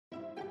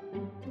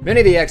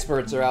Many of the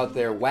experts are out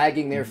there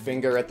wagging their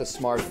finger at the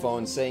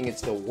smartphone, saying it's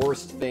the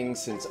worst thing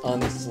since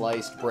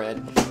unsliced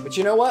bread. But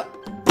you know what?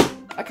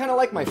 I kind of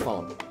like my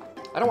phone.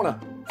 I don't want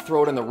to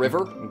throw it in the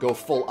river and go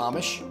full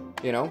Amish,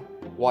 you know?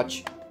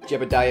 Watch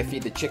Jebediah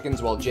feed the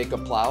chickens while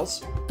Jacob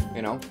plows,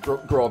 you know?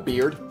 Grow a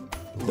beard.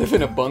 Live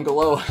in a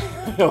bungalow.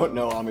 I don't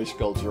know Amish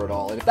culture at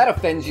all. And if that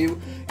offends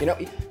you, you know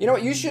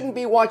what? You shouldn't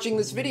be watching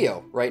this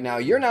video right now.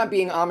 You're not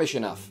being Amish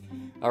enough.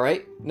 All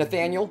right,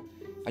 Nathaniel?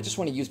 I just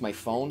want to use my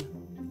phone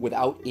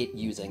without it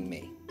using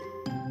me.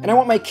 And I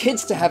want my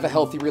kids to have a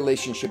healthy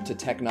relationship to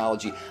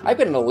technology. I've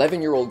got an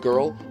 11-year-old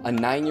girl, a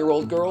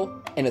 9-year-old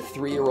girl, and a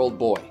 3-year-old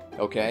boy,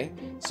 okay?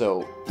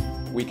 So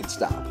we can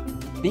stop.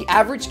 The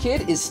average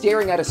kid is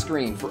staring at a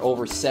screen for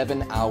over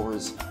 7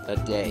 hours a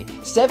day.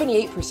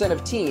 78%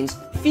 of teens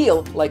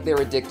feel like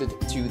they're addicted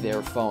to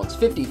their phones.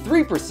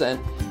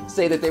 53%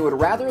 say that they would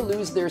rather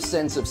lose their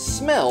sense of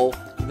smell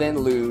than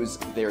lose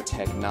their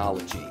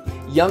technology.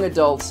 Young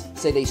adults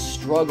say they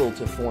struggle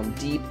to form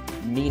deep,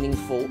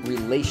 meaningful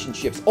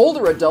relationships.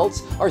 Older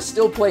adults are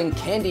still playing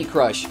Candy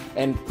Crush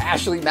and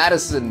Ashley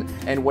Madison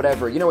and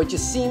whatever. You know, it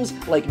just seems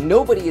like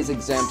nobody is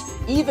exempt.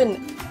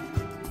 Even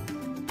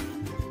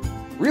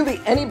really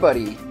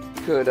anybody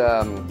could,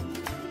 I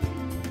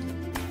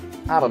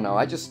don't know,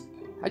 I just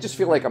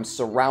feel like I'm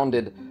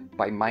surrounded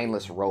by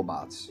mindless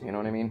robots. You know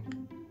what I mean?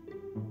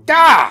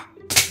 Gah!